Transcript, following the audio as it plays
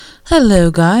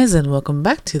Hello guys and welcome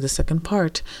back to the second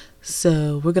part.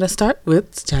 So we're going to start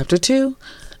with chapter 2,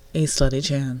 A Slutty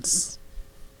Chance.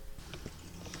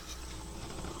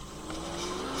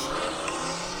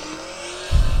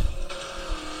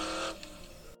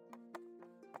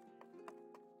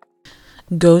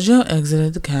 Gojo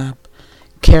exited the cab,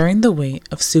 carrying the weight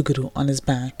of Suguru on his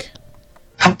back.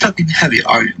 How fucking heavy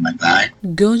are you, my guy?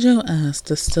 Gojo asked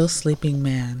the still sleeping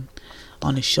man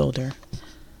on his shoulder.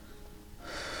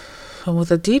 And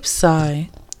with a deep sigh,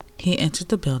 he entered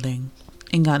the building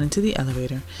and got into the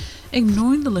elevator,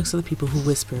 ignoring the looks of the people who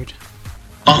whispered.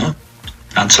 I'll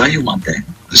tell you one thing.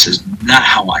 This is not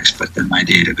how I expected my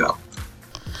day to go.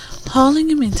 Hauling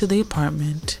him into the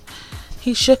apartment,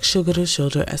 he shook Suguru's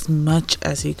shoulder as much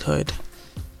as he could.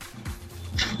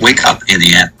 Wake up,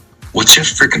 idiot. What's your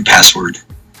freaking password?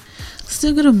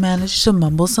 Suguru managed to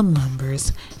mumble some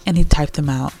numbers, and he typed them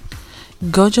out.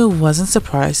 Gojo wasn't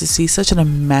surprised to see such an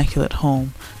immaculate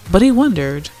home, but he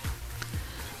wondered,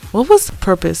 what was the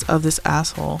purpose of this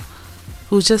asshole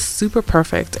who was just super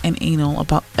perfect and anal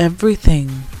about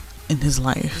everything in his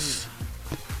life?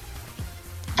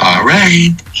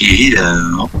 Alright, here.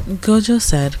 Gojo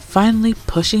said, finally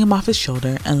pushing him off his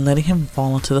shoulder and letting him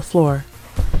fall onto the floor.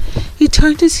 He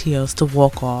turned his heels to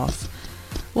walk off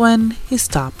when he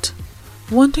stopped,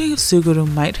 wondering if Suguru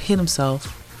might hit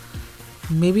himself,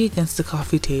 maybe against the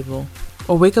coffee table,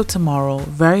 or wake up tomorrow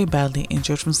very badly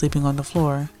injured from sleeping on the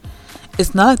floor.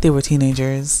 It's not like they were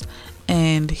teenagers,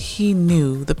 and he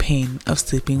knew the pain of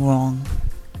sleeping wrong.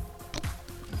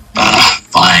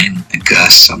 Fine, I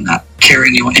guess I'm not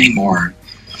carrying you anymore.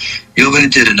 You already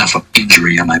did enough of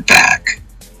injury on my back.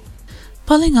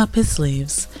 Pulling up his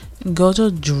sleeves,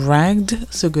 Gojo dragged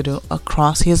Suguru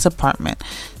across his apartment,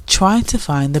 trying to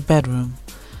find the bedroom,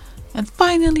 and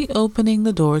finally opening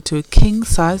the door to a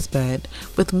king-size bed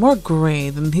with more gray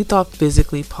than he thought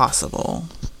physically possible.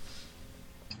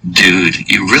 Dude,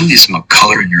 you really need some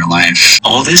color in your life.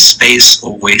 All this space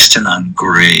wasting on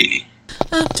gray.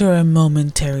 After a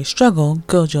momentary struggle,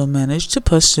 Gojo managed to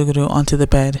push Suguru onto the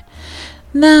bed.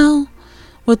 Now,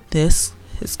 with this,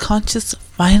 his conscience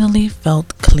finally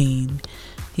felt clean.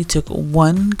 He took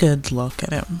one good look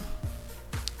at him.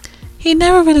 He'd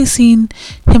never really seen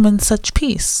him in such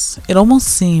peace. It almost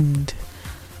seemed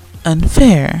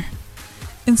unfair.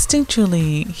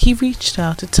 Instinctually, he reached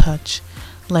out to touch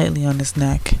lightly on his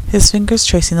neck, his fingers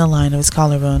tracing the line of his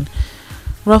collarbone,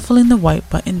 ruffling the white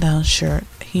button-down shirt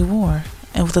he wore,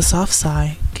 and with a soft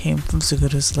sigh came from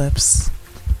Suguru's lips.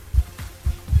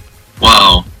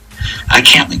 Whoa, I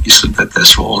can't let you sleep like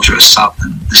this. We're all dressed up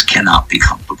and this cannot be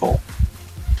comfortable.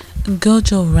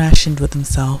 Gojo rationed with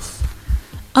himself,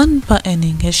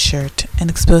 unbuttoning his shirt and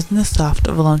exposing the soft,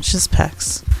 voluptuous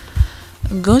pecs.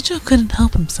 Gojo couldn't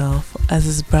help himself as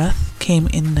his breath came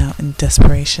in and out in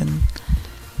desperation,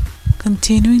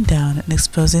 continuing down and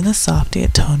exposing the soft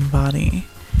yet toned body.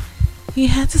 He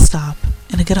had to stop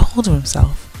and to get a hold of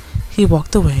himself. He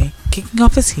walked away, kicking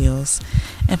off his heels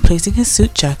and placing his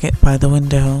suit jacket by the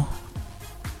window.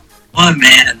 What,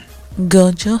 man?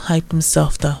 Gojo hyped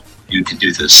himself up. You can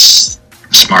do this.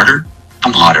 I'm smarter,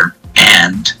 I'm hotter,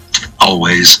 and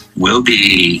always will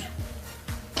be.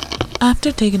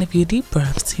 After taking a few deep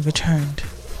breaths, he returned.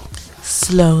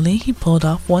 Slowly, he pulled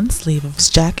off one sleeve of his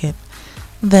jacket,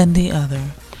 then the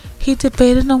other. He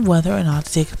debated on whether or not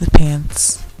to take off the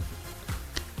pants.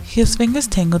 His fingers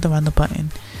tangled around the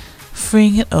button,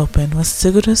 freeing it open when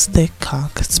Suguru's thick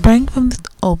cock sprang from the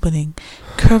opening,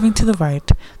 curving to the right,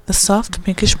 the soft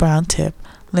pinkish brown tip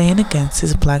laying against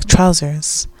his black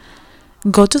trousers.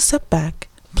 Gojo stepped back,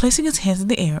 placing his hands in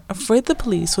the air, afraid the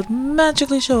police would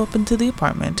magically show up into the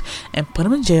apartment and put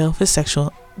him in jail for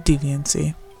sexual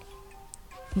deviancy.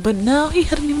 But now he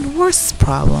had an even worse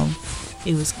problem.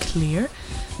 It was clear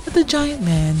that the giant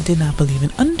man did not believe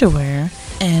in underwear,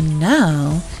 and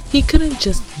now he couldn't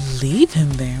just leave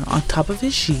him there on top of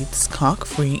his sheets,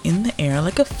 cock-free in the air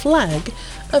like a flag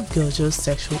of Gojo's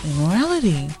sexual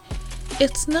immorality.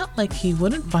 It's not like he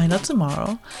wouldn't find out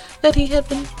tomorrow that he had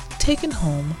been taken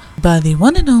home by the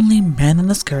one and only man in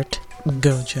the skirt,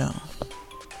 Gojo.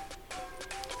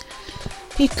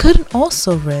 He couldn't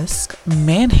also risk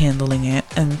manhandling it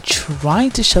and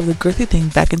trying to shove the girthy thing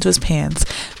back into his pants,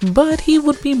 but he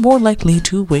would be more likely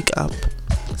to wake up.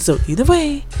 So either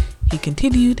way, he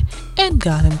continued and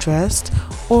got him dressed,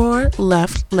 or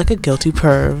left like a guilty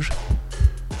perv.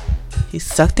 He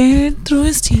sucked air through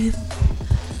his teeth,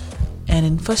 and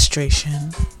in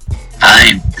frustration,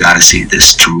 I gotta see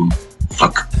this through.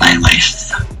 Fuck my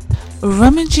life.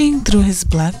 Rummaging through his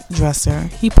black dresser,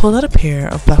 he pulled out a pair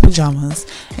of black pajamas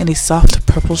and a soft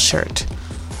purple shirt.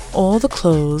 all the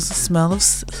clothes, the smell of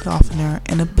softener,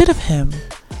 and a bit of him.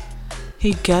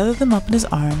 He gathered them up in his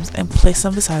arms and placed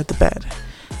them beside the bed.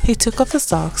 He took off the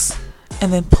socks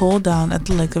and then pulled down at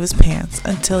the leg of his pants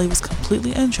until he was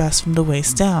completely undressed from the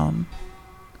waist down.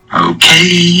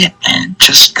 Okay, and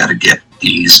just gotta get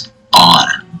these on.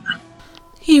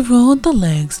 He rolled the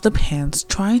legs of the pants,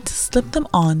 trying to slip them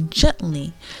on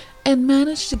gently, and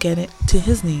managed to get it to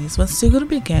his knees when Suguru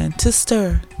began to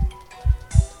stir.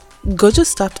 Gojo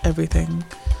stopped everything,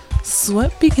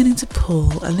 sweat beginning to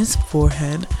pool on his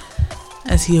forehead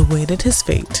as he awaited his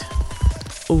fate.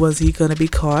 Was he gonna be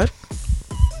caught?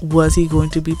 Was he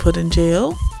going to be put in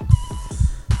jail?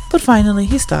 But finally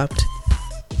he stopped,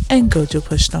 and Gojo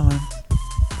pushed on.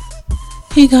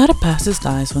 He got it past his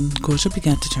thighs when Gojo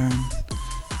began to turn,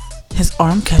 his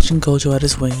arm catching Gojo at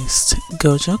his waist.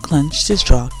 Gojo clenched his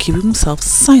jaw, keeping himself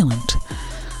silent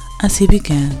as he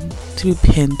began to be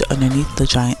pinned underneath the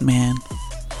giant man.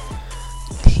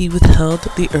 He withheld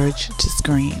the urge to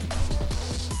scream.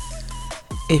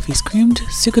 If he screamed,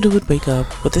 Suguru would wake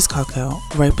up with his cock out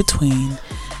right between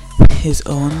his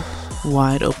own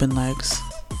wide open legs,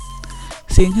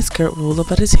 seeing his skirt roll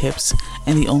up at his hips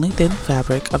and the only thin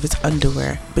fabric of his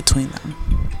underwear between them.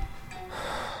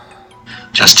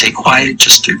 Just stay quiet,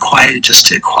 just stay quiet, just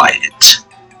stay quiet.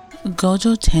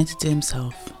 Gojo chanted to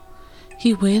himself.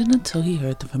 He waited until he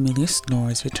heard the familiar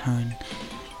snores return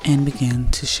and began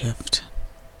to shift,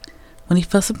 when he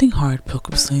felt something hard poke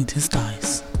between his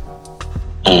thighs.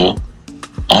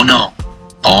 Oh no,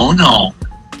 oh no.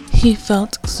 He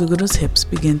felt Suguru's hips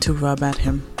begin to rub at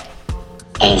him.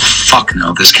 Oh fuck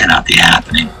no, this cannot be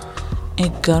happening. A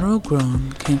guttural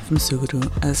groan came from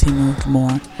Suguru as he moved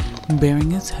more,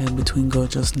 burying his head between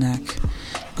Gojo's neck.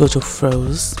 Gojo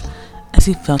froze as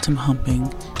he felt him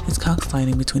humping, his cock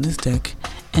sliding between his dick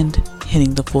and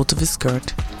hitting the folds of his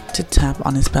skirt to tap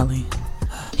on his belly.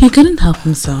 He couldn't help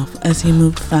himself as he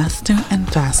moved faster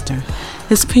and faster,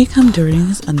 his pre-cum dirtying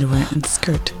his underwear and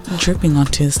skirt dripping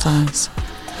onto his thighs.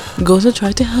 Gojo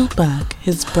tried to hold back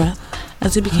his breath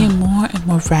as it became more and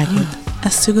more ragged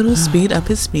as Suguru speed up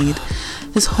his speed,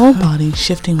 his whole body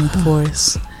shifting with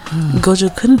force.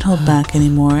 Gojo couldn't hold back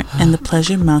anymore, and the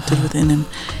pleasure mounted within him.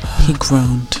 He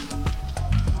groaned.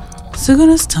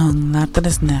 Suguru's tongue lapped at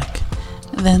his neck,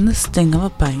 then the sting of a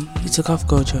bite he took off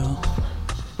Gojo.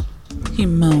 He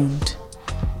moaned.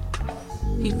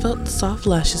 He felt soft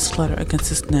lashes flutter against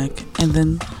his neck, and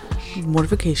then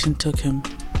mortification took him.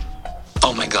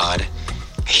 Oh my god,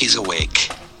 he's awake.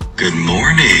 Good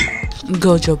morning.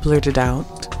 Gojo blurted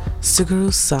out.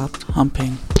 Suguru stopped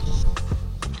humping.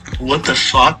 What the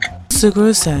fuck?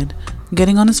 Suguru said,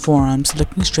 getting on his forearms,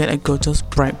 looking straight at Gojo's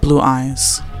bright blue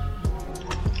eyes.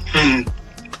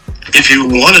 If you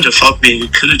wanted to fuck me, you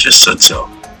could have just said so.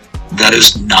 That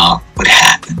is not what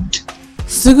happened.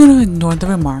 Suguru ignored the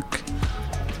remark,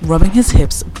 rubbing his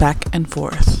hips back and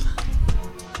forth.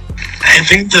 I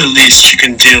think the least you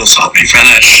can do is help me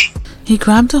finish. He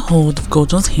grabbed a hold of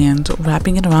Gojo's hand,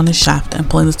 wrapping it around his shaft and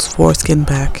pulling his foreskin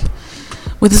back.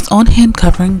 With his own hand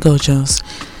covering Gojo's,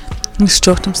 he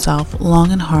stroked himself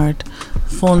long and hard,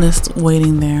 fullness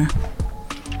waiting there.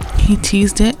 He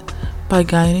teased it by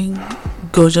guiding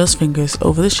Gojo's fingers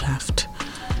over the shaft.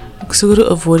 Suguru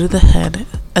avoided the head,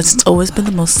 as it's always been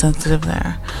the most sensitive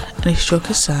there, and he stroked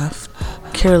his shaft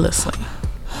carelessly.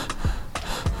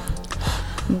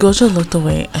 Gojo looked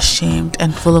away, ashamed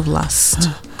and full of lust.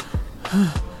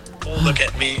 Oh, look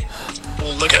at me.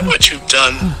 Oh, look at what you've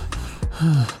done.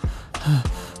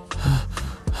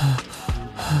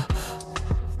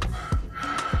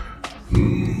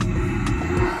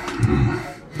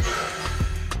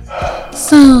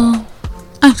 So,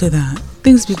 after that,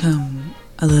 things become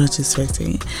a little too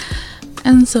spicy.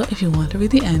 And so if you want to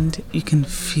read the end, you can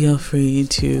feel free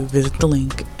to visit the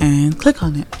link and click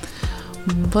on it.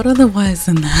 But otherwise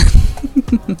than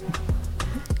that,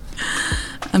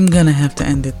 I'm gonna have to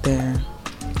end it there.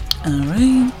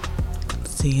 Alright,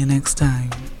 see you next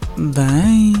time.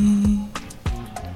 Bye.